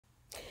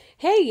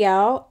Hey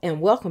y'all, and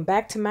welcome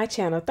back to my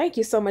channel. Thank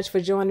you so much for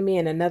joining me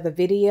in another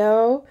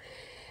video.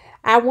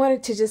 I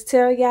wanted to just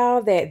tell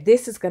y'all that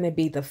this is going to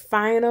be the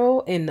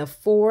final and the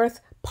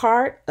fourth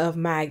part of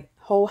my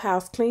whole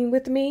house clean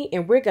with me,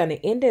 and we're going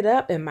to end it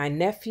up in my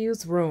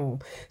nephew's room.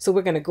 So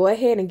we're going to go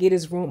ahead and get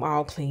his room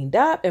all cleaned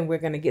up, and we're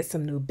going to get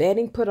some new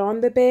bedding put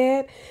on the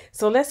bed.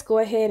 So let's go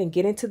ahead and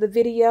get into the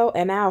video,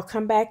 and I'll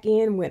come back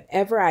in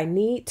whenever I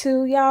need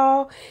to,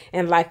 y'all.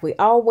 And like we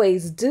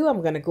always do,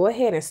 I'm going to go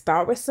ahead and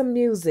start with some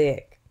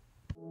music.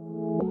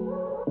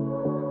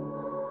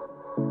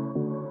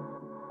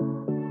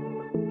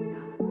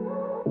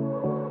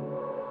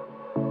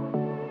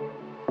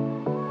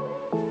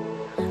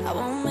 I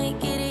won't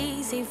make it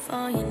easy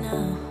for you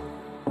now.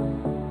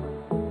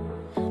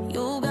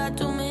 You got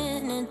 2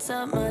 minutes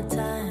of my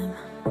time,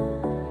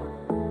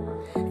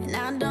 and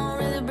I don't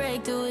really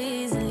break too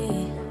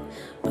easily,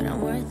 but I'm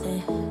worth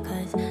it,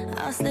 'cause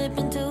I'll slip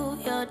into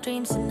your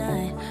dreams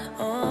tonight.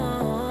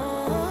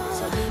 Oh,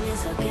 so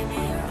give me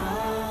your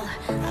all.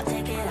 I'll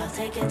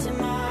take it to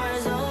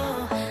Mars.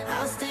 Oh,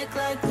 I'll stick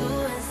like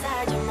glue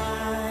inside your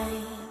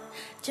mind.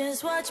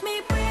 Just watch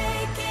me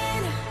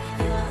breaking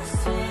your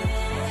sweat.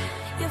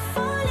 You're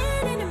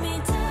falling into me,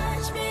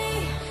 touch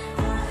me.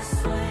 I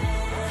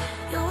swear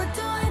you would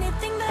do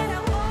anything that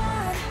I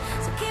want,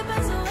 so keep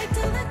us awake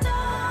till the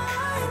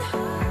dawn.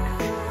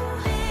 Ooh,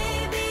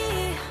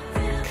 baby,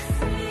 feel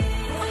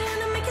free. I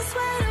wanna make you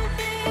sweat on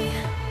me.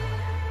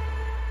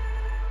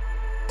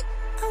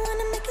 I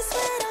wanna make you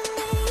sweat on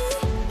me.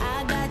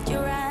 I got you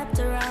wrapped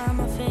around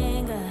my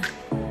finger,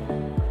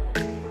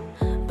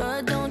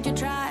 but don't you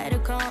try to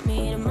call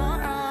me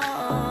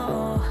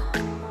tomorrow.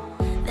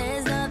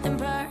 There's nothing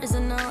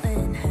personal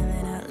in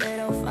having a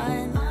little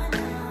fun.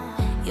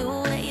 You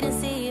wait and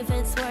see if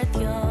it's worth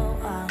your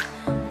while.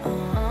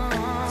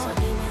 So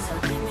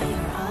give me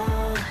your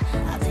all.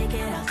 I'll take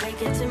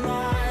it to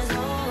Mars.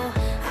 Oh,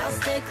 I'll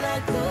stick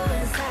like glue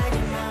inside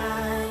your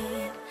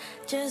mind.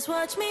 Just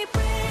watch me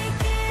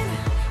breaking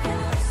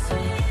your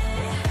sweat.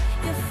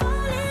 You're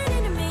falling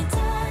into me,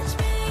 touch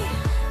me.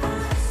 I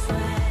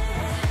swear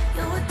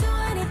you would do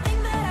anything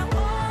that I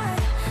want,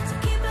 so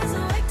keep us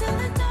awake till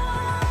the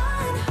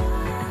dawn.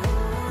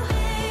 Ooh,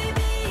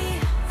 baby,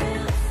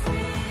 feel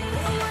free.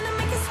 I wanna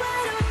make you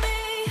sweat on me.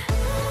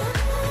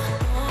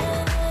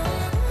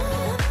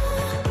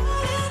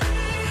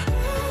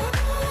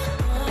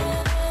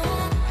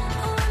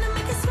 I wanna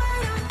make you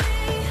sweat on me.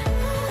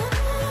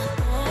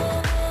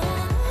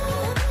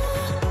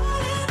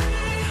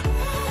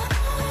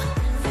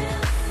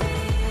 Feel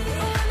free.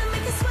 I wanna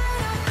make you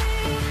sweat on me.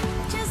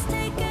 Just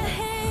take a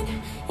hint,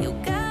 you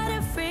got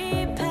a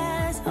free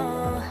pass.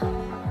 Oh,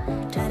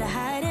 try to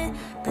hide it,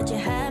 but you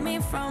had me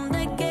from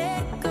the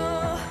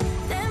get-go.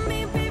 Let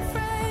me be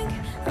frank,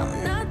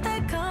 I'm not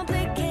that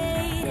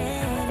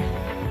complicated.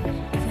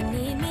 If you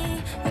need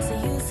me, what's the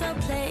use of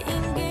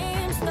playing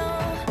games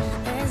though?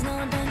 There's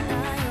no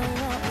denying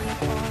what we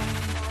want.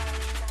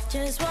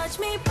 Just watch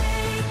me break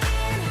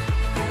it.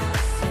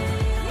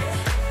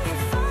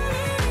 You're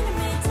falling into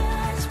me,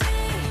 touch me.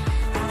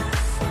 I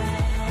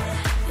swear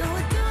you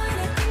would do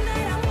anything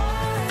that I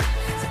want,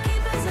 so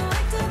keep us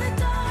awake till the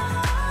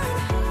dawn.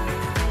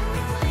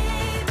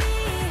 Baby,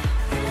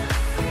 feel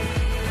free.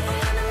 I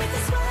wanna make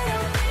you sweat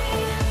on me.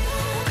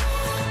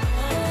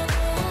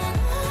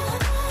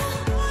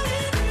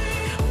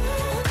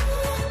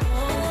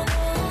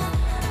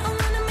 I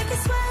wanna make you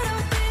sweat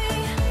on me. I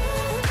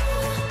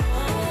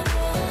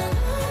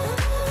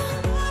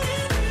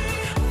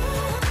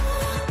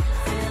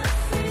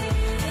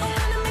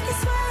wanna make you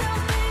sweat on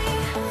me.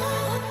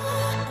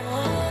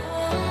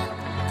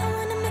 I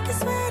wanna make you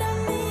sweat on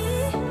me.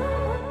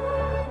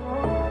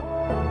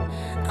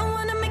 I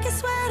wanna make you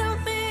sweat on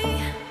me.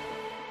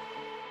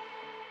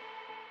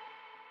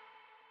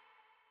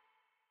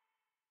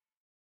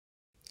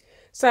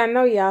 So I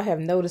know y'all have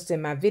noticed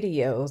in my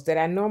videos that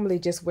I normally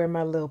just wear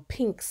my little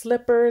pink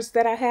slippers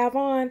that I have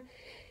on,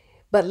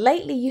 but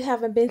lately you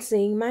haven't been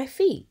seeing my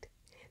feet.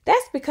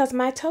 That's because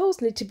my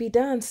toes need to be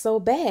done so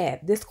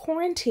bad. This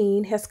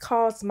quarantine has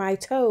caused my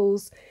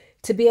toes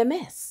to be a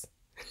mess.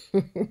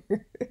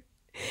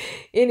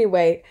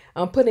 Anyway,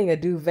 I'm putting a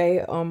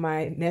duvet on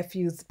my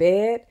nephew's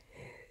bed.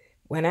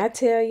 When I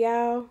tell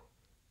y'all,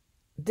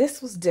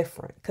 this was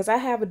different because I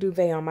have a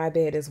duvet on my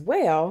bed as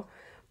well,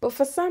 but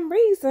for some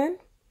reason,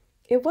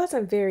 it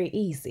wasn't very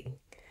easy.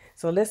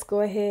 So let's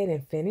go ahead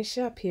and finish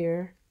up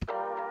here.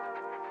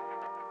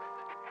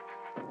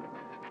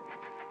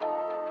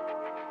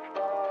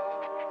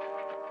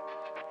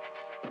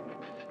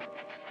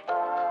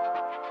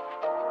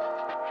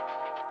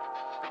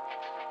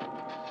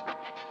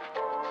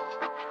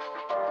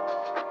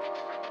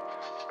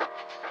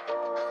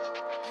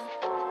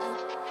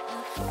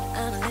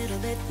 I'm a little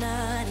bit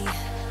naughty,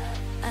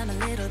 I'm a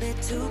little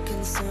bit too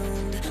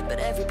consumed, but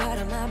every part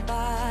of my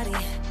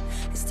body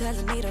is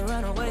telling me to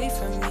run away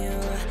from you.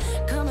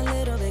 Come a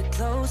little bit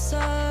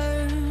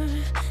closer,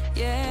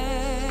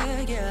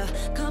 yeah,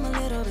 come a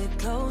little bit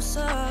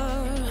closer,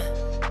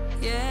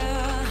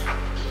 yeah.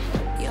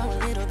 You're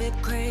a little bit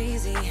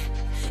crazy,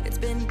 it's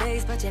been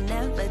days, but you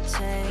never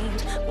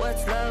change.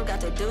 What's love got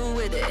to do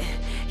with it?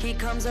 He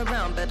comes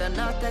around, better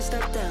knock that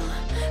stuff down.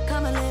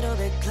 Come a little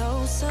bit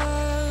closer.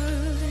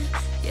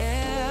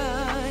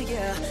 Yeah,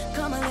 yeah.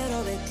 Come a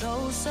little bit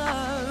closer.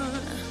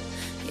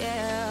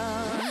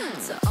 Yeah.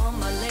 To all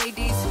my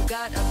ladies who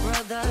got a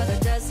brother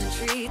that doesn't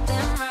treat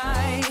them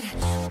right,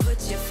 put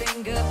your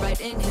finger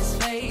right in his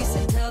face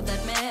and tell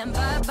that man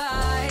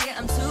bye-bye.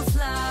 I'm too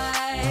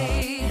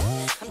fly.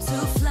 I'm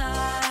too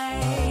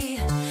fly.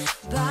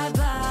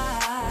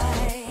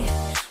 Bye-bye.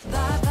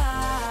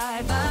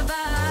 Bye-bye.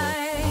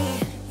 Bye-bye.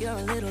 You're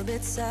a little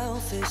bit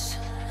selfish.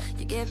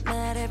 You get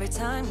mad every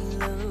time you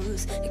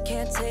lose. You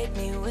can't take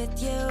me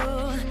with you.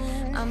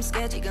 I'm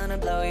scared you're gonna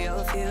blow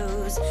your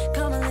fuse.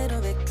 Come a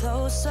little bit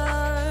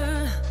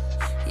closer.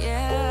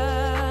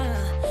 Yeah,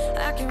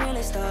 I can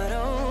really start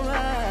over.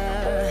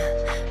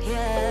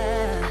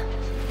 Yeah,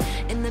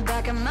 in the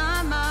back of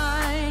my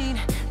mind,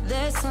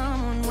 there's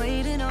someone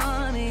waiting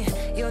on me.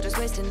 You're just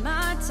wasting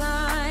my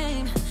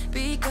time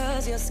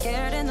because you're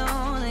scared and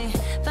lonely.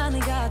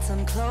 Finally got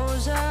some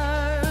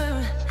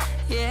closure.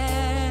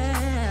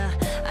 Yeah,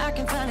 I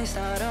can finally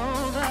start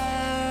over.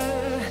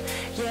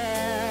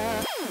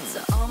 Yeah,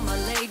 so all my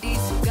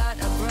ladies who got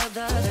a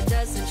brother that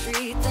doesn't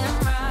treat them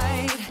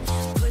right,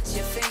 put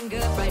your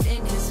finger right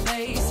in his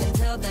face and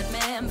tell that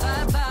man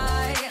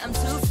bye-bye. I'm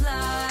too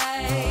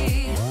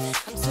fly.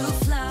 I'm too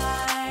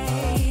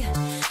fly.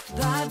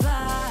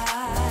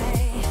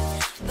 Bye-bye.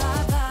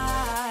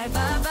 Bye-bye.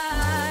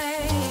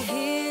 Bye-bye.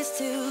 Here's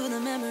to the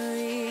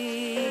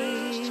memories.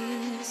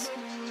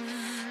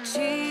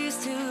 Cheers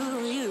to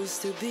who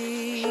used to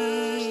be.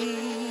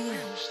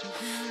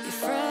 Your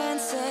friend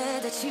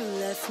said that you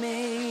left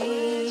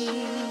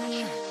me.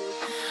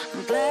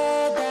 I'm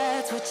glad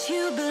that's what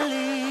you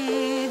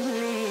believe.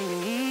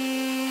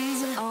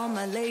 So all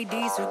my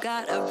ladies who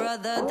got a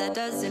brother that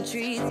doesn't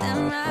treat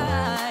them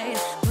right,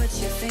 put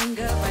your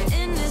finger right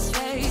in his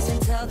face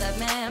and tell that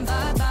man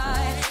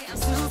bye-bye. I'm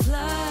too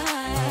fly.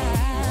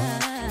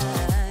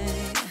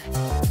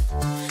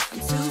 I'm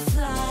too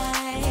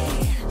fly.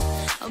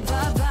 Oh,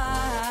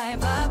 bye-bye,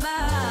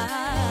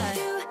 bye-bye.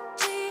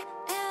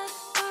 U-G-L-I,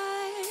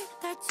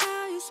 that's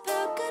how you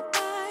spell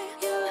goodbye.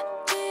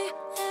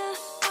 U-G-L-I,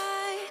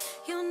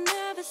 you'll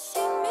never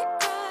see me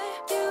cry.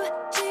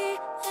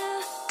 U-G-L-I,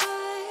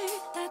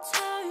 that's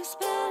how you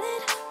spell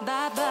it.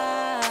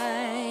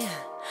 Bye-bye,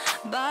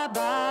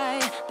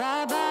 bye-bye,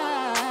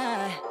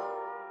 bye-bye.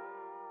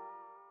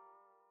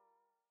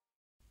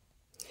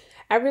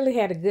 I really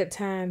had a good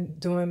time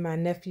doing my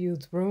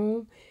nephew's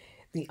room.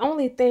 The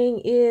only thing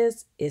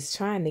is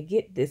trying to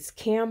get this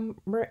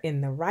camera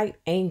in the right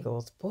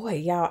angles. Boy,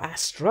 y'all, I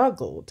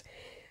struggled.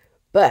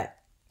 But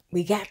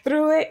we got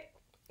through it.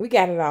 We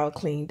got it all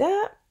cleaned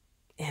up.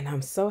 And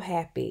I'm so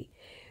happy.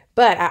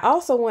 But I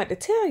also want to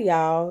tell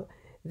y'all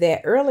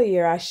that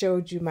earlier I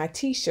showed you my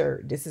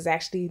t-shirt. This is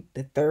actually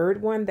the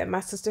third one that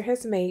my sister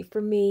has made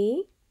for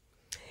me.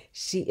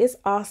 She is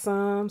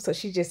awesome. So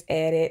she just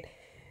added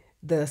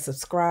the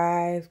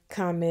subscribe,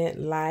 comment,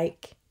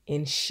 like,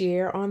 and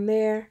share on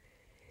there.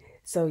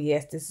 So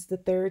yes, this is the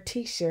third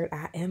t-shirt.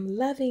 I am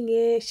loving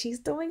it. She's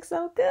doing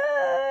so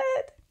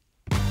good.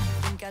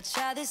 Think I'd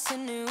try this a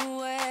new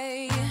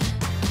way.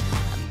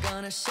 I'm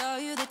gonna show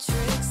you the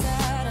tricks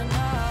that I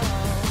know.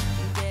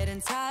 I'm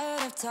getting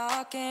tired of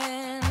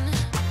talking,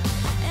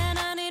 and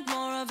I need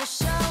more of a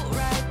show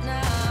right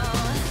now.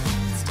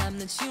 It's time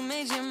that you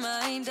made your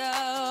mind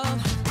up,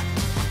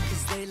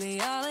 'cause lately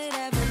all it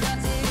ever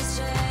does is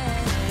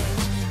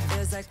change.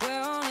 Feels like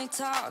we're only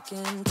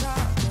talking,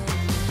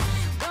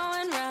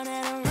 going round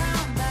and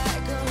around,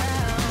 back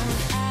around.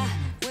 I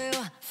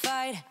will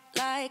fight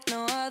like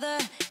no other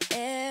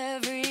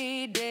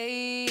every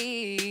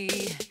day.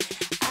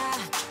 I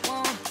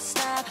won't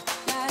stop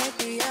like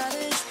the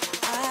others.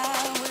 I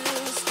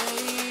will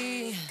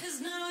stay. 'Cause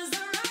now is the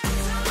right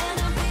time, and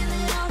I'm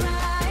feeling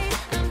alright.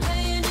 I'm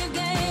playing your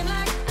game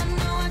like I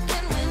know I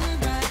can win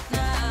right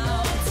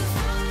now.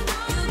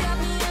 You got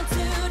me on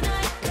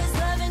tonight, 'cause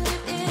loving you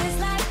is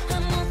like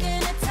I'm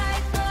walking a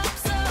tightrope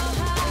so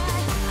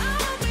high. I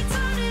won't be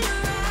turning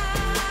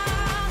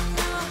around,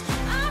 no,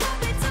 I won't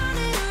be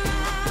turning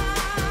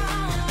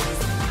around.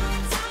 It's the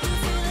right time, you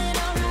feeling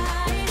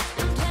alright.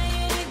 I'm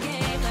playing your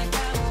game like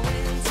I will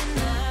win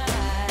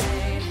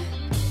tonight.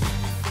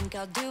 I think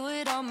I'll do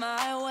it on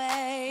my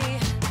way.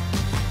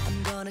 I'm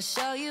gonna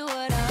show you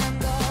what I'm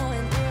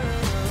going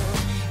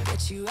through,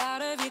 get you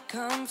out of your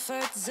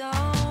comfort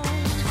zone,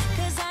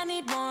 'cause I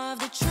need more of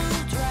the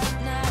truth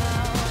right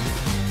now.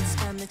 It's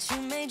time that you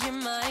made your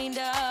mind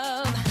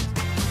up,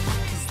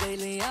 'cause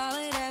lately all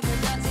it ever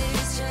does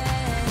is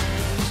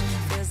change.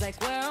 Feels like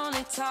we're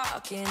only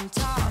talking,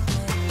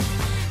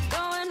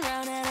 going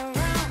round and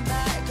around,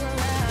 back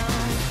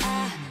around.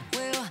 I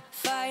will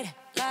fight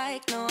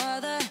like no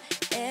other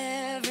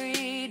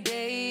every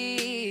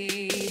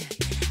day.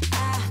 I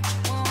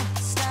won't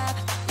stop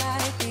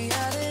like the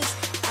others.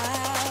 I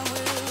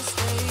will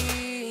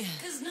stay.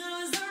 'Cause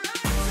now is the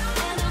right time,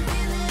 and I'm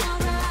feeling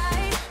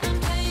alright. I'm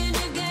playing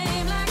your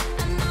game like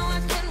I know I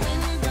can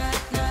win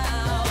right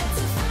now.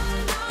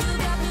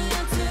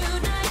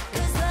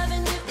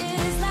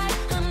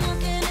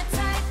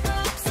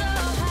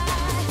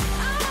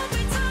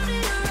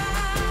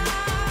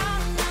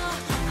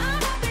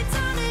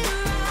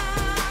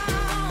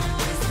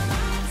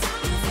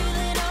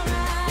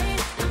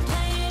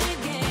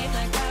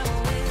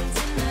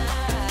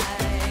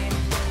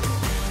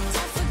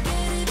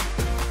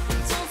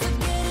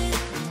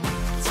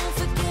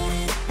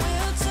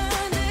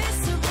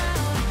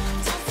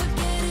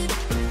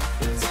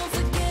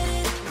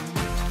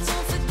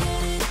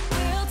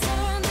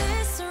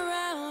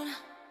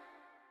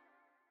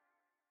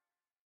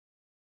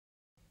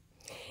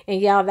 And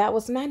y'all, that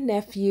was my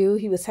nephew.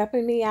 He was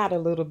helping me out a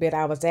little bit.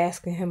 I was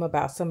asking him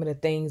about some of the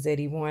things that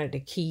he wanted to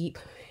keep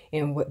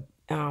and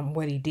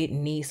what he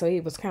didn't need. So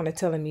he was kind of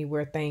telling me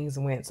where things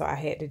went. So I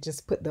had to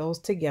just put those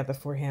together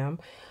for him.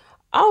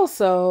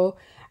 Also,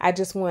 I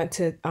just want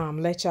to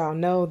let y'all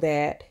know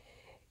that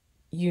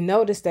you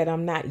notice that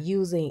I'm not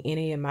using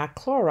any of my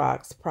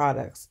Clorox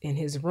products in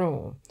his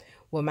room.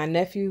 Well, my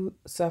nephew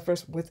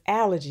suffers with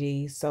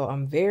allergies, so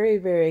I'm very,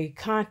 very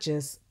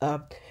conscious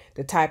of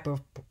the type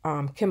of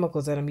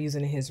chemicals that I'm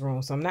using in his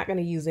room. So I'm not going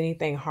to use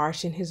anything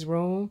harsh in his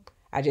room.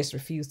 I just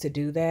refuse to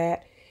do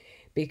that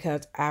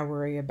because I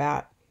worry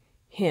about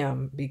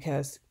him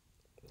because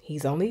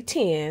he's only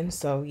 10.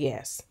 So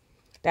yes,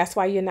 that's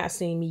why you're not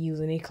seeing me use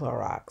any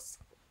Clorox.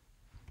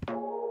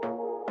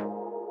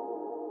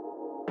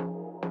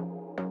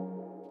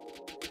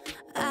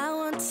 I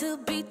want to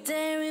be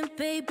daring,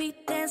 baby,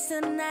 dance the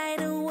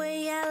night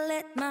away. I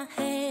let my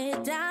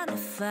head down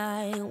if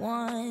I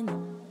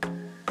won.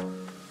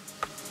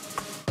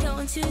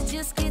 Don't you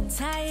just get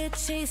tired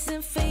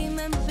chasing fame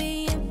and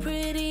being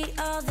pretty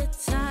all the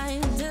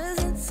time?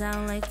 Doesn't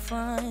sound like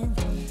fun.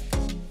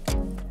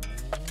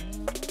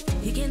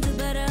 You can do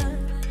better.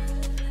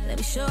 Let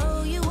me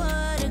show you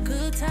what a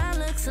good time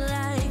looks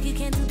like. You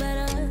can do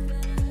better,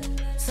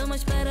 so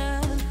much better.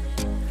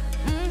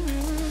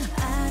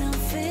 I don't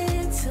fit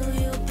into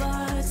your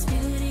box.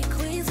 Beauty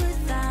queens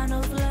without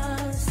no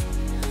flaws.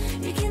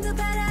 You can do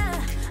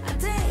better. I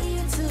dare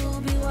you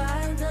to be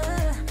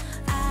wilder.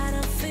 I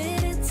don't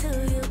fit into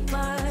your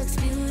box.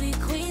 Beauty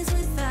queens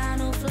without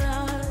no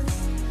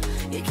flaws.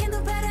 You can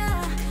do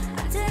better.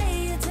 I dare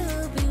you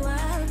to be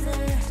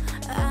wilder.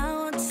 I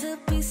want to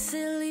be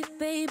silly,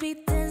 baby,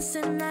 dance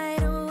the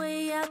night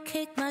away. I'll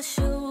kick my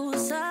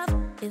shoes off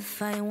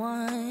if I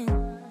want.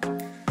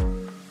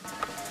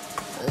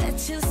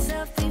 Let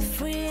yourself be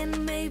free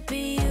and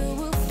maybe you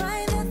will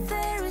find that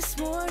there is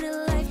more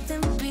to life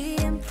than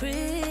being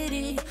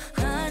pretty.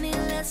 Honey,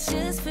 let's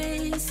just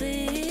face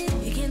it.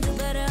 You can do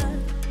better.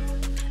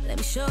 Let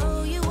me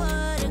show you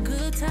what a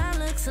good time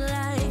looks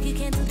like. You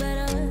can do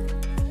better,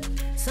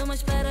 so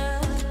much better.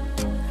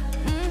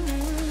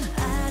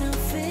 I don't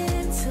fit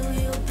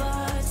into your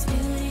box.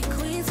 Beauty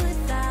queens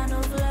without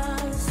no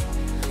flaws.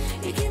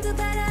 You can do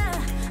better.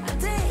 I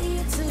dare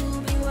you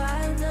to be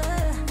wilder.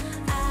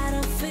 I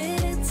don't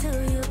fit into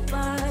your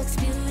box.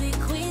 Beauty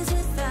queens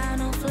without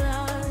no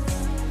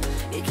flaws.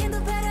 You can do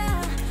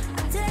better. I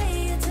dare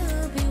you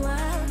to be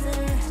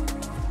wilder.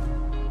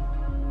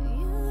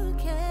 You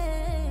can.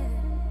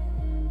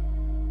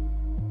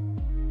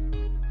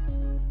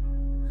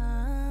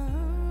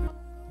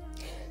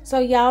 So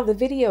y'all, the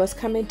video is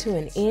coming to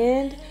an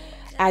end.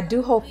 I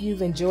do hope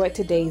you've enjoyed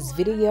today's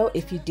video.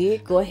 If you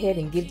did, go ahead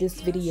and give this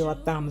video a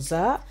thumbs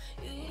up.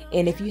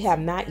 And if you have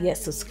not yet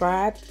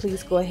subscribed,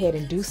 please go ahead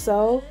and do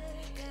so.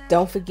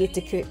 Don't forget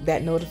to click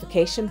that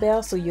notification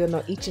bell so you'll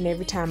know each and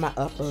every time I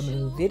upload a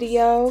new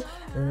video.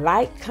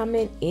 Like,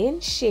 comment,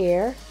 and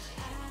share.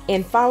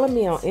 And follow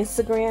me on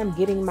Instagram,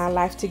 Getting My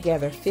Life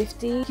Together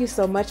 50. Thank you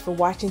so much for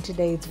watching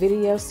today's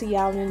video. See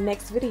y'all in the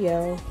next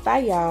video. Bye,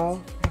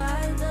 y'all.